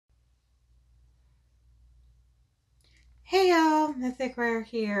Hey y'all, Mythic Rare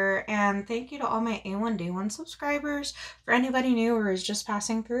here, and thank you to all my A1 Day 1 subscribers. For anybody new or is just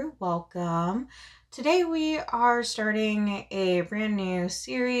passing through, welcome. Today we are starting a brand new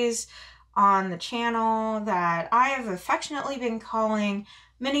series on the channel that I have affectionately been calling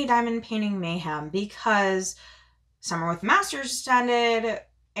Mini Diamond Painting Mayhem because Summer with Masters just ended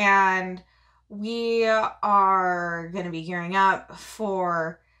and we are going to be gearing up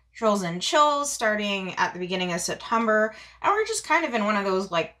for Trills and Chills starting at the beginning of September, and we're just kind of in one of those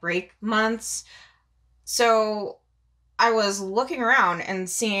like break months. So I was looking around and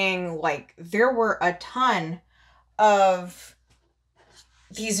seeing like there were a ton of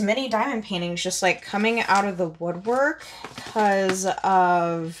these mini diamond paintings just like coming out of the woodwork because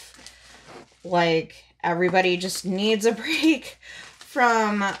of like everybody just needs a break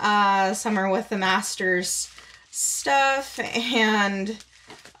from Summer with the Masters stuff, and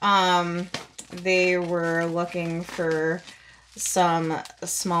they were looking for some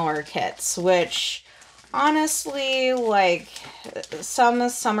smaller kits, which honestly, like, some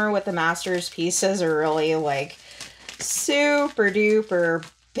Summer with the Masters pieces are really like super duper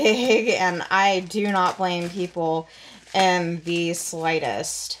big, and I do not blame people in the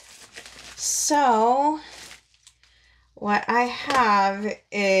slightest. So what I have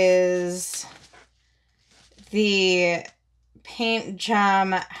is the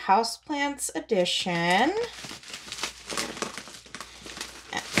PaintGem Houseplants edition.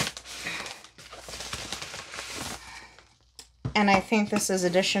 And I think this is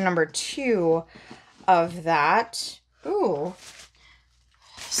edition number 2 of that. Ooh.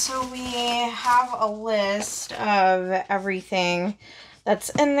 So we have a list of everything that's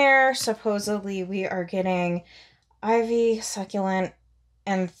in there. Supposedly we are getting ivy, succulent,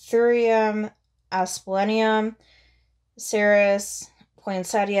 anthurium, asplenium, ceres,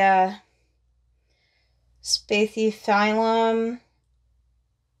 poinsettia, spathiphyllum,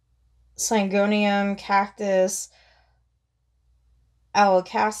 syngonium, cactus,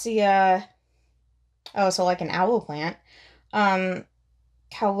 alocasia, oh, so like an owl plant,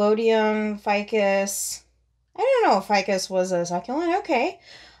 calodium, ficus, I don't know if ficus was a succulent, okay,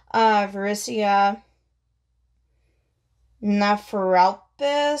 Varicea,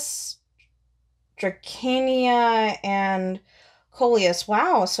 Nephralpis, Dracania, and Coleus.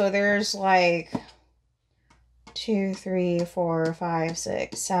 Wow, so there's like 2, 3, 4, 5,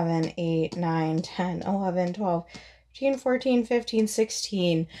 6, 7, 8, 9, 10, 11, 12, 13, 14, 15,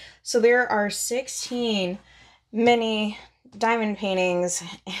 16. So there are 16 mini diamond paintings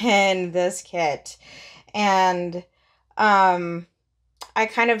in this kit. And I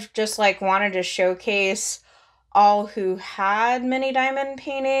kind of just like wanted to showcase all who had mini diamond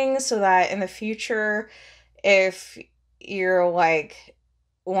paintings so that in the future, if you're like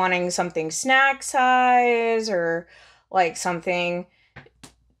wanting something snack size or like something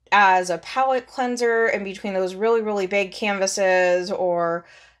as a palette cleanser in between those really big canvases, or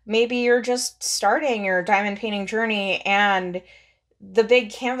maybe you're just starting your diamond painting journey and the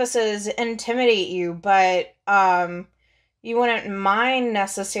big canvases intimidate you, but you wouldn't mind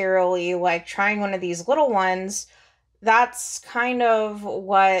necessarily like trying one of these little ones. That's kind of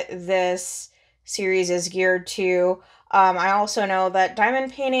what this series is geared to. I also know that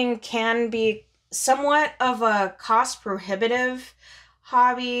diamond painting can be somewhat of a cost prohibitive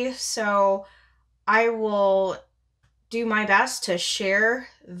hobby, so I will do my best to share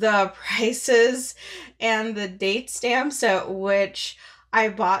the prices and the date stamps at which I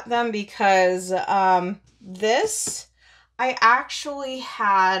bought them, because this I actually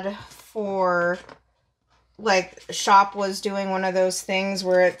had for like shop was doing one of those things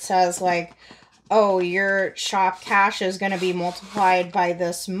where it says like, oh, your shop cash is going to be multiplied by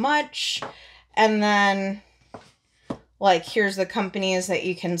this much, and then like here's the companies that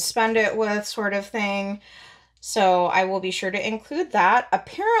you can spend it with, sort of thing. So I will be sure to include that.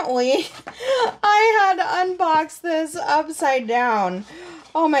 Apparently, I had unboxed this upside down.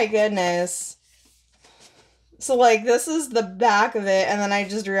 Oh my goodness. So like this is the back of it, and then I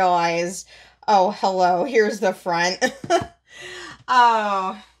just realized, oh, hello, here's the front.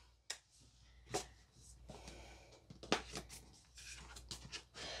 Oh.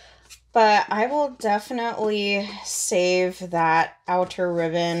 But I will definitely save that outer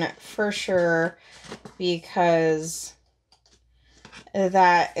ribbon for sure, because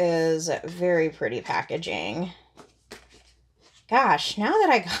that is very pretty packaging. Gosh, now that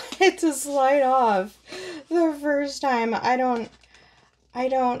I got it to slide off the first time, I don't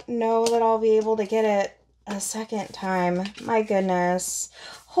know that I'll be able to get it a second time. My goodness.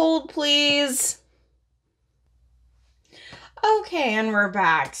 Hold, please. Okay, and we're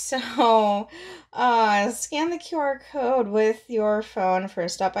back. So, scan the QR code with your phone for a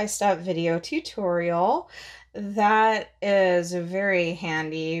step-by-step video tutorial. That is very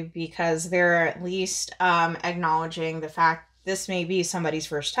handy because they're at least acknowledging the fact this may be somebody's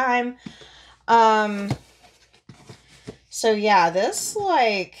first time. So yeah, this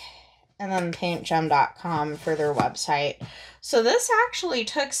and then paintgem.com for their website. So this actually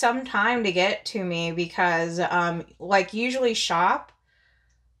took some time to get to me because usually Shop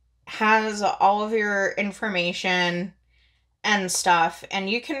has all of your information and stuff, and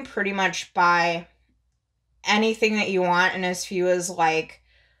you can pretty much buy anything that you want in as few as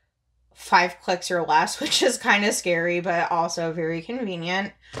 5 clicks or less, which is kind of scary but also very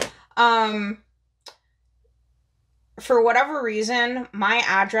convenient. For whatever reason, my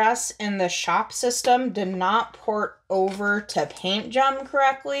address in the shop system did not port over to PaintGem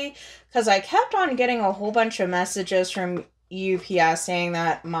correctly because I kept on getting a whole bunch of messages from UPS saying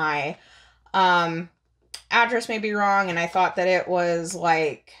that my address may be wrong, and I thought that it was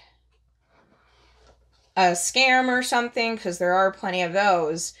like a scam or something because there are plenty of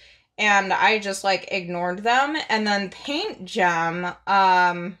those, and I just ignored them. And then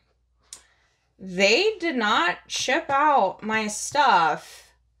PaintGem, they did not ship out my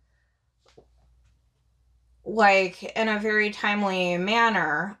stuff in a very timely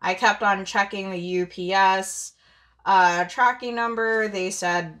manner. I kept on checking the UPS tracking number. They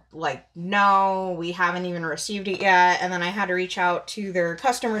said no, we haven't even received it yet. And then I had to reach out to their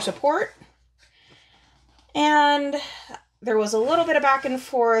customer support, and there was a little bit of back and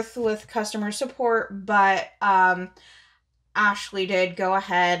forth with customer support, but Ashley did go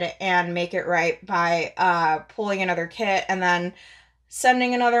ahead and make it right by pulling another kit and then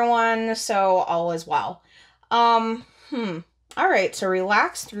sending another one, so all is well. All right, so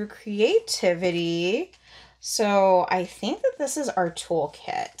relax through creativity. So I think that this is our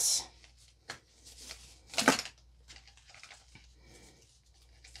toolkit.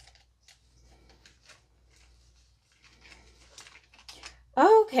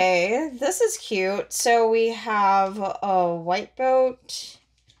 Okay, this is cute. So we have a white boat,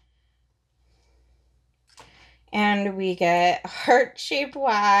 and we get heart-shaped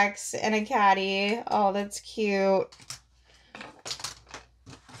wax and a caddy. Oh, that's cute.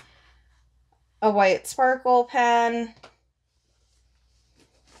 A white sparkle pen.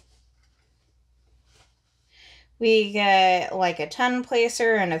 We get a 10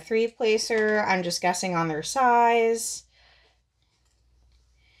 placer and a 3 placer. I'm just guessing on their size.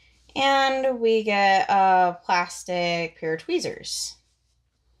 And we get a plastic pair of tweezers.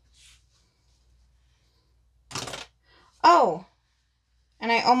 Oh,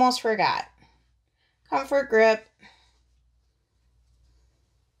 and I almost forgot. Comfort grip.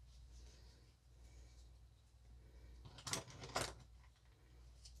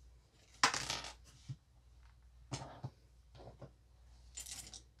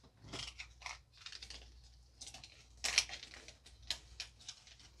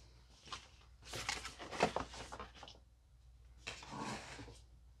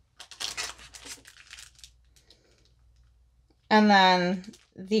 And then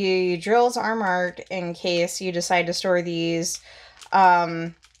the drills are marked in case you decide to store these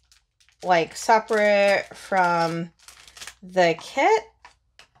separate from the kit.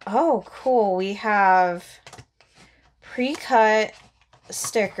 Oh, cool. We have pre-cut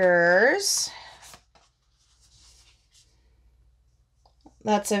stickers.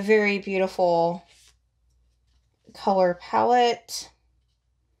 That's a very beautiful color palette.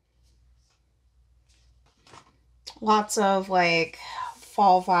 Lots of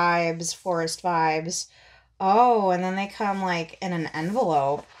fall vibes, forest vibes. Oh, and then they come in an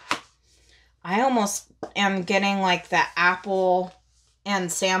envelope. I almost am getting the Apple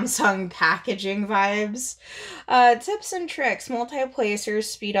and Samsung packaging vibes. Tips and tricks. Multi-placers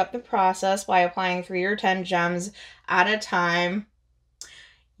speed up the process by applying 3 or 10 gems at a time.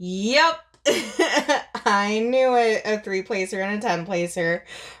 Yep. I knew it. A 3 placer and a 10 placer.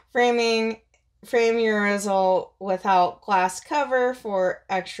 Frame your result without glass cover for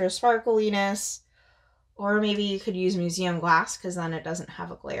extra sparkliness. Or maybe you could use museum glass because then it doesn't have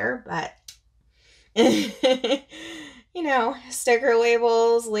a glare, but you know, sticker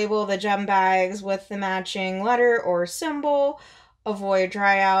labels. Label the gem bags with the matching letter or symbol. Avoid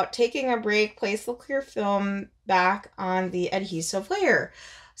dry out. Taking a break, place the clear film back on the adhesive layer.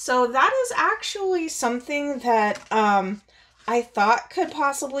 So that is actually something that I thought could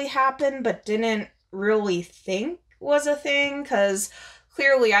possibly happen, but didn't really think was a thing, because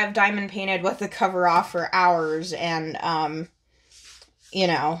clearly I've diamond painted with the cover off for hours, and, you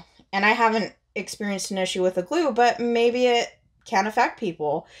know, and I haven't experienced an issue with the glue, but maybe it can affect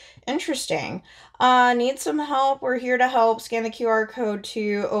people. Interesting. Need some help? We're here to help. Scan the QR code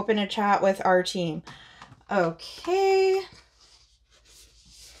to open a chat with our team. Okay.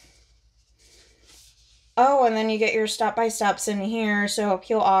 Oh, and then you get your step-by-steps in here. So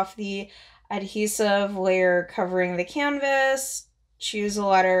peel off the adhesive layer covering the canvas, choose a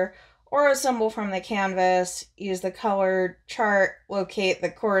letter or a symbol from the canvas, use the color chart, locate the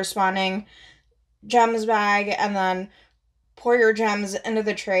corresponding gems bag, and then pour your gems into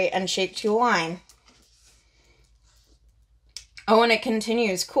the tray and shake to align. Oh, and it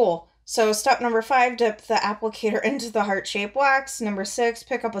continues. Cool. So step number 5, dip the applicator into the heart-shaped wax. Number 6,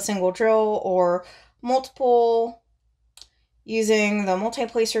 pick up a single drill or multiple using the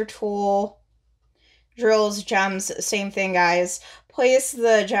multi-placer tool. Drills, gems, same thing, guys. Place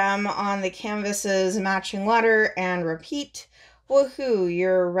the gem on the canvas's matching letter and repeat. Woohoo,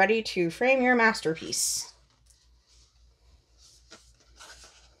 you're ready to frame your masterpiece.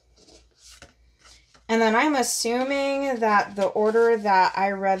 And then I'm assuming that the order that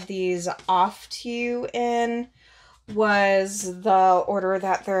I read these off to you in was the order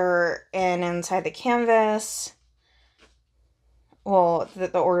that they're in inside the canvas. Well,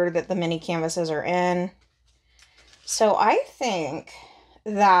 the order that the mini canvases are in. So I think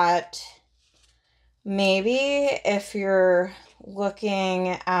that maybe if you're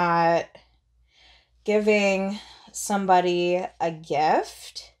looking at giving somebody a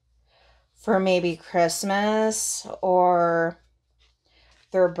gift for maybe Christmas or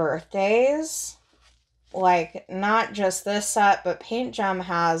their birthdays, like not just this set, but PaintGem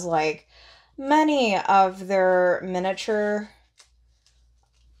has like many of their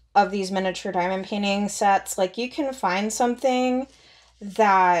these miniature diamond painting sets. Like you can find something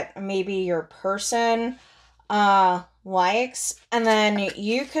that maybe your person likes, and then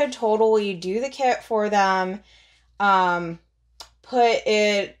you could totally do the kit for them, put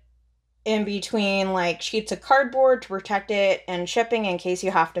it in between like sheets of cardboard to protect it and shipping in case you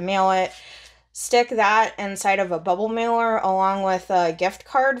have to mail it. Stick that inside of a bubble mailer along with a gift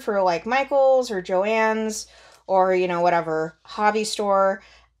card for like Michael's or Joann's or, you know, whatever hobby store.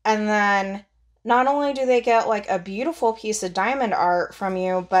 And then not only do they get like a beautiful piece of diamond art from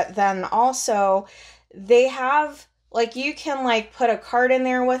you, but then also they have like, you can like put a card in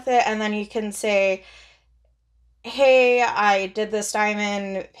there with it, and then you can say, hey, I did this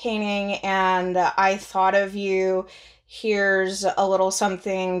diamond painting and I thought of you. Here's a little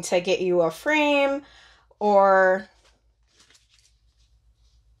something to get you a frame, or,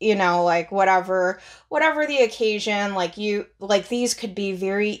 you know, like whatever the occasion, like you, like these could be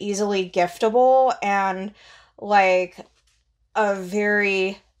very easily giftable and like a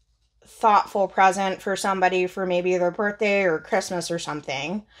very thoughtful present for somebody for maybe their birthday or Christmas or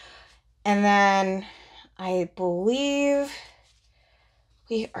something. And then I believe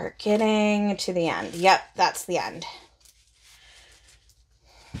we are getting to the end. Yep, that's the end.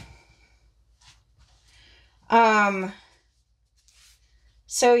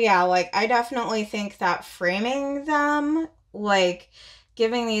 So yeah, like I definitely think that framing them, like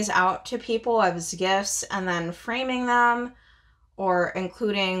giving these out to people as gifts and then framing them, or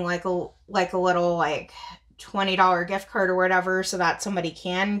including like a little like $20 gift card or whatever so that somebody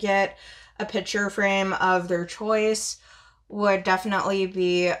can get a picture frame of their choice, would definitely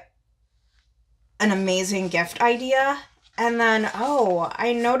be an amazing gift idea. And then, oh,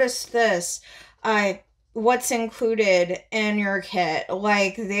 I noticed this. What's included in your kit.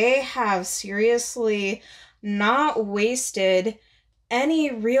 Like, they have seriously not wasted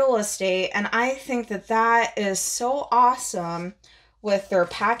any real estate, and I think that that is so awesome with their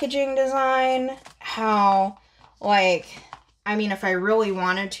packaging design. How, like, I mean, if I really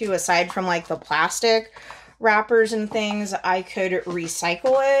wanted to, aside from like the plastic wrappers and things, I could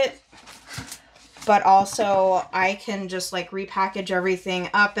recycle it, but also I can just like repackage everything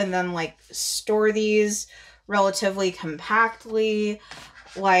up and then like store these relatively compactly.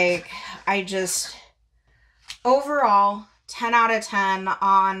 Like, I just, overall, 10 out of 10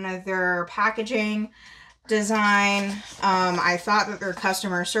 on their packaging design. I thought that their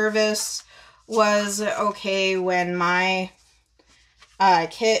customer service was okay when my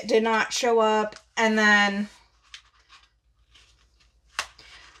kit did not show up. And then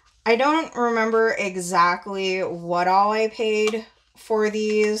I don't remember exactly what all I paid for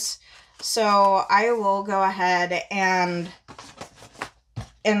these, so I will go ahead and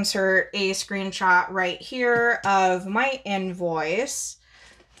insert a screenshot right here of my invoice.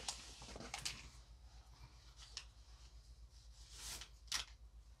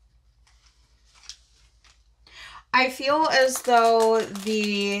 I feel as though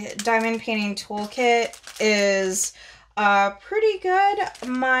the diamond painting toolkit is pretty good.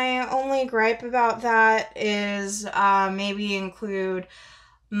 My only gripe about that is maybe include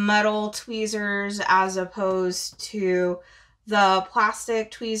metal tweezers as opposed to the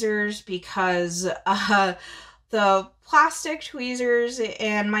plastic tweezers, because the plastic tweezers,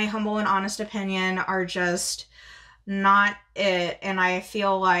 in my humble and honest opinion, are just not it. And I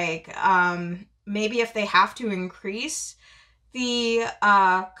feel like maybe if they have to increase the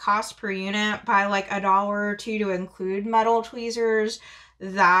cost per unit by like $1 or $2 to include metal tweezers,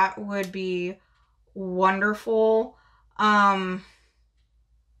 that would be wonderful.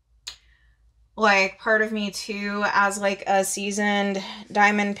 Like, part of me too, as like a seasoned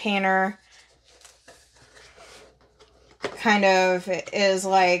diamond painter, kind of is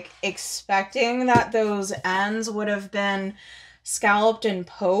like expecting that those ends would have been scalloped and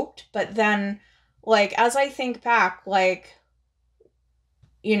poked. But then, like, as I think back, like,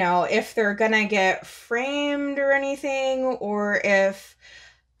 you know, if they're gonna get framed or anything, or if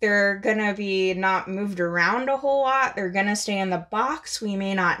they're gonna be not moved around a whole lot, they're gonna stay in the box, we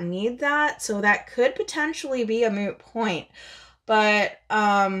may not need that. So that could potentially be a moot point. But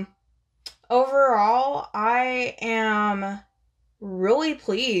overall, I am really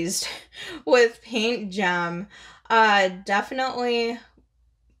pleased with PaintGem. Definitely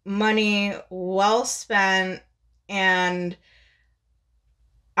money well spent, and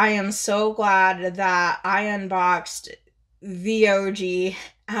I am so glad that I unboxed the OG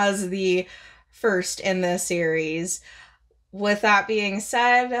as the first in this series. With that being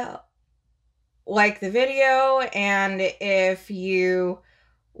said, like the video, and if you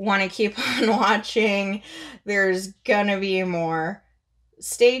want to keep on watching, there's gonna be more.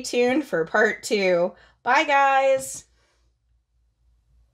 Stay tuned for part 2. Bye, guys!